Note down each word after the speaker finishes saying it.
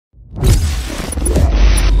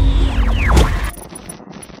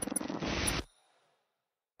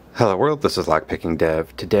Hello world, this is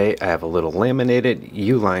LockpickingDev. Today I have a little laminated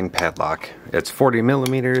ULine padlock. It's 40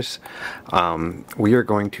 millimeters. We are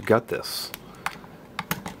going to gut this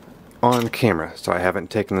on camera, so I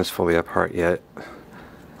haven't taken this fully apart yet.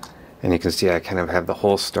 And you can see I kind of have the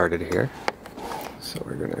hole started here. So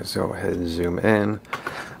we're going to go ahead and zoom in,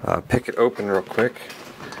 pick it open real quick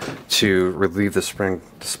to relieve the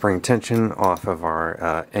spring tension off of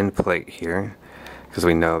our end plate here, because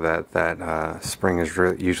we know that that spring is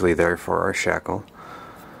usually there for our shackle.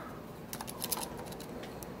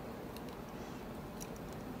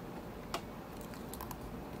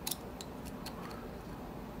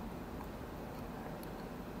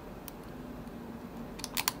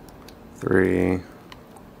 Three,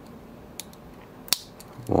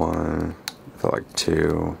 one, I feel like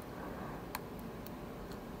two.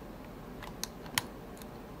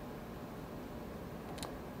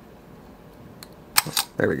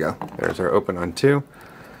 There we go. There's our open on two.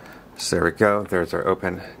 So there we go. There's our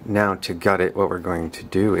open. Now to gut it, what we're going to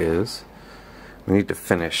do is we need to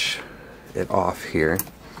finish it off here.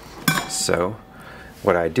 So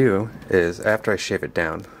what I do is after I shave it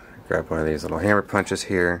down, grab one of these little hammer punches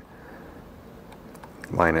here,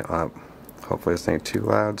 line it up. Hopefully this ain't too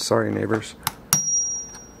loud. Sorry, neighbors.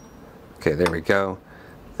 Okay, there we go.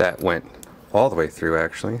 That went all the way through,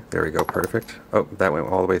 actually. There we go, perfect. Oh, that went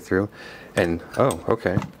all the way through. And, oh,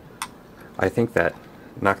 okay. I think that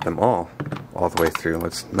knocked them all the way through.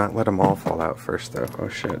 Let's not let them all fall out first, though. Oh,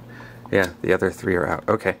 shit. Yeah, the other three are out.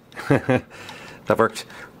 Okay. That worked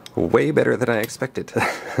way better than I expected.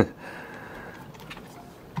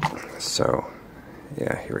 So,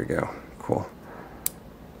 yeah, here we go. Cool.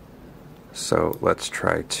 So, let's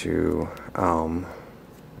try to,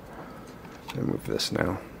 remove this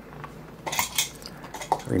now.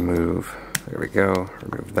 Remove, there we go,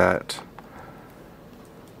 remove that.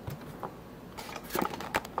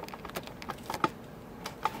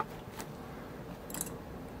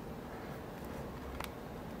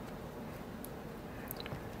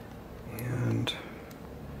 And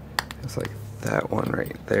it's like that one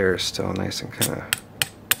right there is still nice and kind of,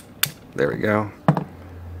 there we go.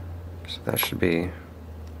 So that should be,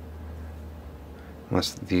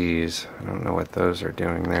 unless these, I don't know what those are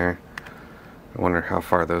doing there. I wonder how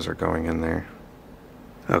far those are going in there.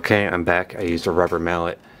 Okay, I'm back. I used a rubber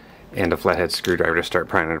mallet and a flathead screwdriver to start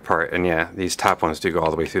prying it apart. And yeah, these top ones do go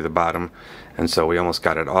all the way through the bottom. And so we almost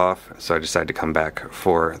got it off. So I decided to come back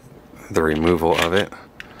for the removal of it.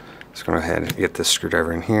 Let's go ahead and get this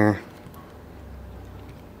screwdriver in here.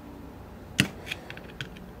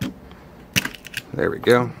 There we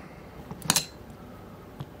go.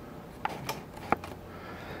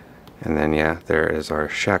 And then yeah, there is our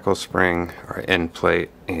shackle spring, our end plate,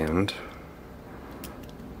 and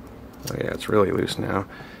oh yeah, it's really loose now.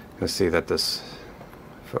 You can see that this,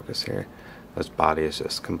 focus here, this body is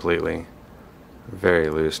just completely very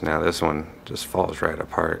loose now. This one just falls right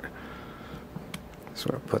apart. So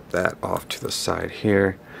I'm going to put that off to the side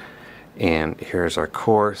here. And here's our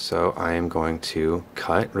core, so I am going to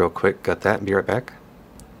cut real quick, gut that, and be right back.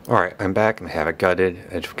 Alright, I'm back and I have it gutted.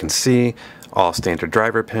 As you can see, all standard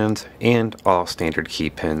driver pins and all standard key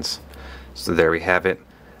pins. So there we have it.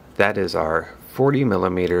 That is our 40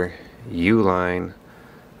 millimeter ULine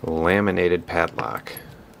laminated padlock.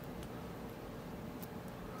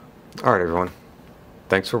 Alright everyone,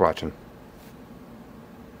 thanks for watching.